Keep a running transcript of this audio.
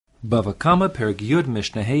Bava Kamma, Perek Yud,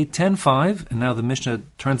 Mishnah Hey, 10.5, and now the Mishnah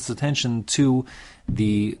turns its attention to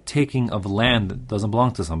the taking of land that doesn't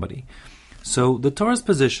belong to somebody. So the Torah's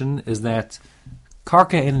position is that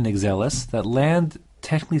karka ein nigzeles, that land,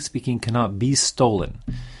 technically speaking, cannot be stolen.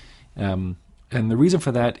 And the reason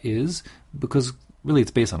for that is because really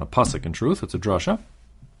it's based on a pasuk in truth, it's a drasha.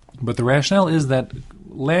 But the rationale is that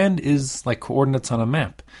land is like coordinates on a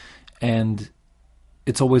map, and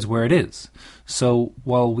it's always where it is. So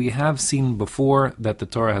while we have seen before that the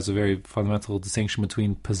Torah has a very fundamental distinction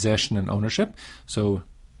between possession and ownership, so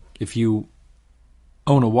if you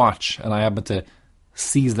own a watch and I happen to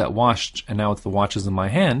seize that watch and now the watch is in my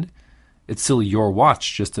hand, it's still your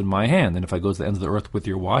watch just in my hand. And if I go to the ends of the earth with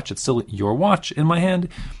your watch, it's still your watch in my hand,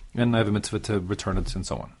 and I have a mitzvah to return it and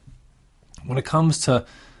so on. When it comes to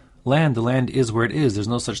land, the land is where it is. There's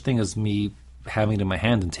no such thing as me having it in my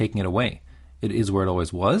hand and taking it away. It is where it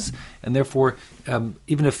always was, and therefore,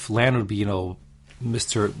 even if land would be,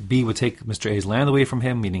 Mr. B would take Mr. A's land away from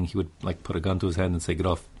him, meaning he would put a gun to his head and say, get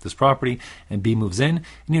off this property, and B moves in,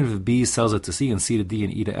 and even if B sells it to C and C to D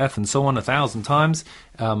and E to F and so on 1,000 times,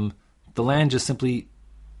 the land just simply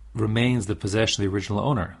remains the possession of the original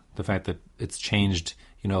owner. The fact that it's changed,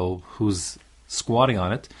 who's squatting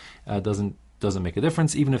on it, doesn't make a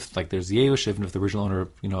difference. Even if there's Yeush, even if the original owner,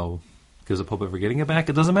 gives up hope of ever getting it back,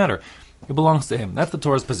 it doesn't matter. It belongs to him. That's the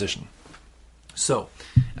Torah's position. So,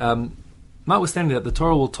 notwithstanding that, the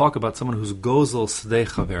Torah will talk about someone who's gozel sdei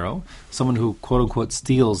chavero, someone who, quote-unquote,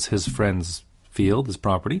 steals his friend's field, his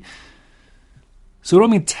property. So we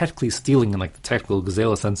don't mean technically stealing in the technical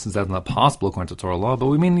gazela sense, since that's not possible according to Torah law, but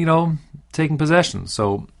we mean, taking possession.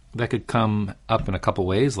 So that could come up in a couple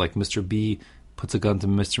ways, like Mr. B puts a gun to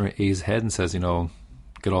Mr. A's head and says,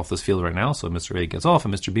 get off this field right now. So Mr. A gets off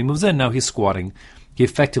and Mr. B moves in. Now he's squatting. He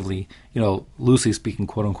effectively, loosely speaking,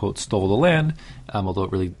 quote-unquote, stole the land, although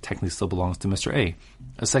it really technically still belongs to Mr. A.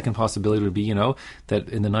 A second possibility would be, that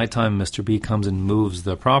in the nighttime Mr. B comes and moves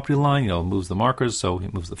the property line, moves the markers, so he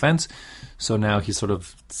moves the fence. So now he's sort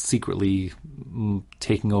of secretly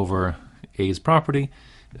taking over A's property.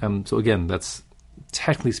 So again, that's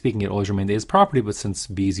technically speaking, it always remained A's property, but since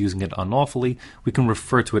B is using it unlawfully, we can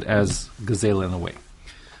refer to it as gazela in a way.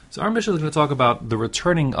 So our mission is going to talk about the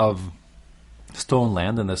returning of stolen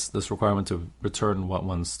land and this requirement to return what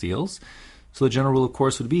one steals. So the general rule, of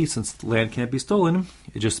course, would be, since land can't be stolen,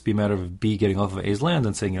 it'd just be a matter of B getting off of A's land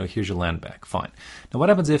and saying, here's your land back. Fine. Now, what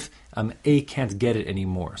happens if A can't get it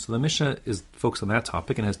anymore? So the Mishnah is focused on that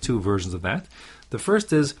topic and has two versions of that. The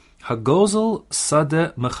first is, Hagozel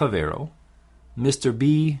Sade Mechavero. Mr.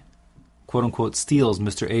 B, quote-unquote, steals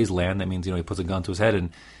Mr. A's land. That means, he puts a gun to his head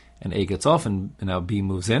and A gets off, and now B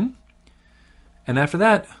moves in. And after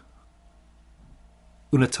that,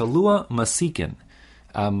 Unatalua Masikin.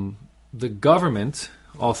 The government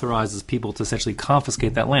authorizes people to essentially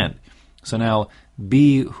confiscate that land. So now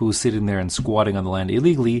B, who's sitting there and squatting on the land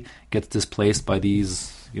illegally, gets displaced by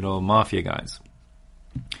these, mafia guys.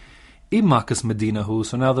 Imakas Medinahu.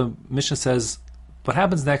 So now the Mishnah says, what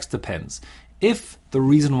happens next depends. If the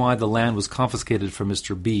reason why the land was confiscated from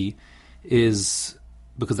Mr. B is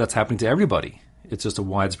because that's happening to everybody, it's just a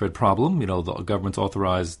widespread problem. The government's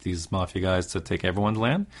authorized these mafia guys to take everyone's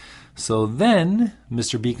land. So then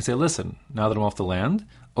Mr. B can say, listen, now that I'm off the land,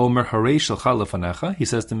 Omer Harei Shalcha Lefanecha, he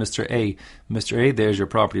says to Mr. A, there's your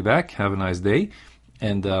property back, have a nice day,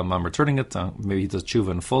 and I'm returning it. Maybe he does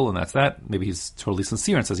tshuva in full, and that's that. Maybe he's totally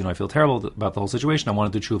sincere and says, I feel terrible about the whole situation, I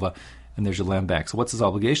want to do tshuva, and there's your land back. So what's his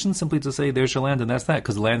obligation? Simply to say, there's your land, and that's that,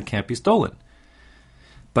 because the land can't be stolen.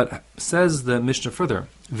 But says the Mishnah further,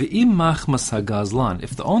 V'im machmas hagazlan.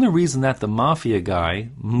 If the only reason that the mafia guy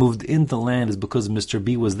moved into the land is because Mr.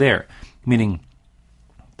 B was there, meaning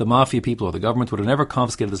the mafia people or the government would have never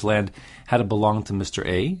confiscated this land had it belonged to Mr.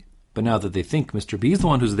 A, but now that they think Mr. B is the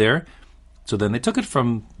one who's there, so then they took it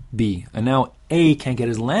from B, and now A can't get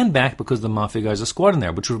his land back because the mafia guys are squatting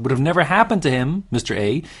there, which would have never happened to him, Mr.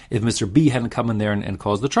 A, if Mr. B hadn't come in there and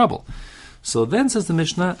caused the trouble. So then says the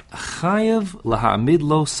Mishnah, Chayev lahamid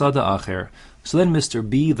lo sada acher. So then Mr.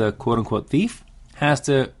 B, the quote-unquote thief, has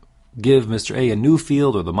to give Mr. A new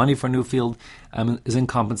field, or the money for a new field, is in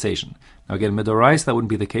compensation. Now again, midorais, that wouldn't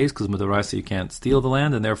be the case, because midorais, you can't steal the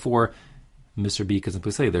land, and therefore Mr. B can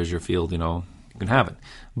simply say, there's your field, you can have it.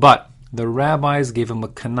 But the rabbis gave him a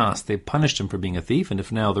kanas. They punished him for being a thief, and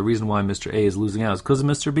if now the reason why Mr. A is losing out is because of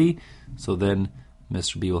Mr. B, so then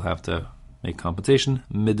Mr. B will have to make compensation,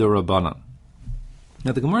 midorabanan.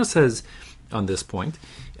 Now the Gemara says on this point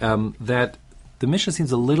that the Mishnah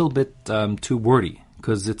seems a little bit too wordy,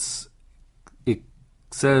 because it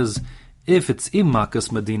says if it's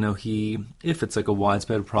imakas medina, if it's like a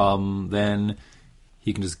widespread problem, then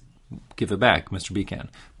he can just give it back. Mr. B can.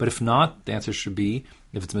 But if not, the answer should be,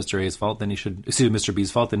 if it's Mr. A's fault, then he should, Mr.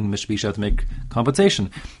 B's fault, then Mr. B should have to make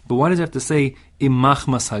compensation. But why does it have to say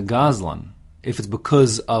imachmas hagazlan if it's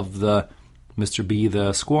because of the Mr. B,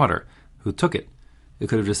 the squatter, who took it? It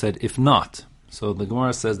could have just said, if not. So the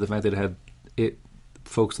Gemara says the fact that it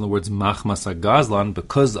focused on the words machmas hagazlan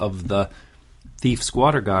because of the thief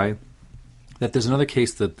squatter guy, that there's another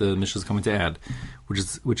case that the Mishnah is coming to add,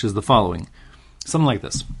 which is the following. Something like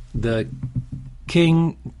this. The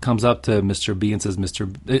king comes up to Mr. B and says,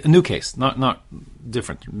 a new case, not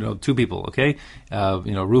different, two people, okay?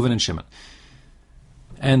 Reuven and Shimon.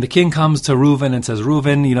 And the king comes to Reuven and says,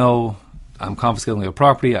 Reuven, I'm confiscating your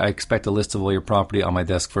property. I expect a list of all your property on my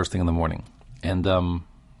desk first thing in the morning. And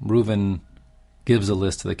Reuven gives a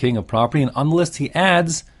list to the king of property, and on the list he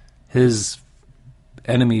adds his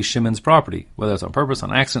enemy Shimon's property, whether it's on purpose,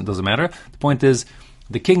 on accident, doesn't matter. The point is,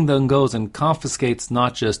 the king then goes and confiscates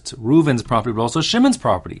not just Reuven's property, but also Shimon's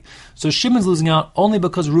property. So Shimon's losing out only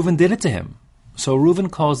because Reuven did it to him. So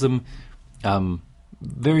Reuven calls him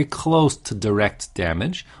very close to direct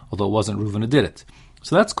damage, although it wasn't Reuven who did it.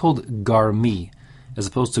 So that's called garmi, as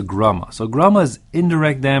opposed to grama. So grama is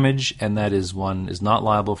indirect damage, and that is one is not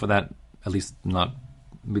liable for that, at least not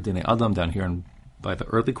b'dinei adam down here by the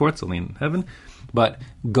earthly courts, only in heaven. But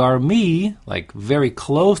garmi, like very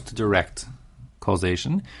close to direct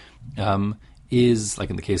causation, is like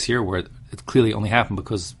in the case here where it clearly only happened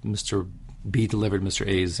because Mr. B delivered Mr.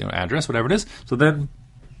 A's address, whatever it is. So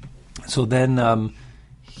then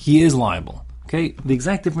he is liable. Okay, the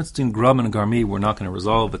exact difference between gram and garmi we're not going to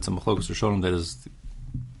resolve. It's a machlokas rishonim that is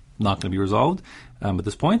not going to be resolved at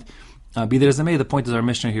this point. Be that as it may, the point is our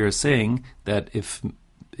Mishnah here is saying that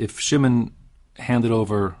if Shimon handed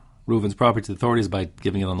over Reuven's property to the authorities by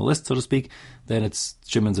giving it on the list, so to speak, then it's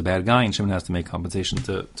Shimon's a bad guy, and Shimon has to make compensation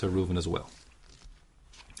to Reuven as well.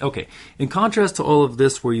 Okay, in contrast to all of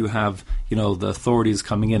this where you have, the authorities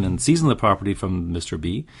coming in and seizing the property from Mr.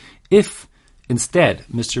 B, if instead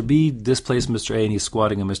Mr. B displaced Mr. A and he's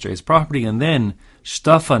squatting on Mr. A's property, and then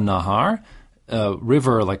Shtafa Nahar,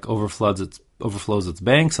 river overflows its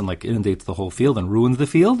banks and inundates the whole field and ruins the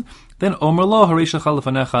field, then Omer lo harisha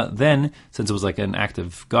chalafanecha, then, since it was like an act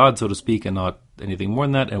of God, so to speak, and not anything more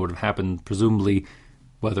than that, and it would have happened presumably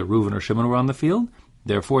whether Reuven or Shimon were on the field,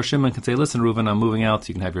 therefore Shimon can say, listen Reuven, I'm moving out, so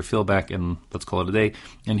you can have your field back, and let's call it a day,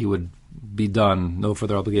 and he would be done, no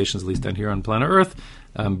further obligations, at least down here on planet Earth,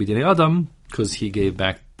 b'dinei adam, because he gave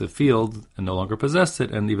back the field and no longer possessed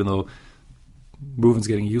it, and even though Reuven's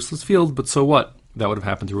getting a useless field, but so what? That would have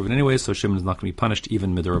happened to Reuven anyway, so Shimon is not going to be punished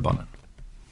even midirabanan.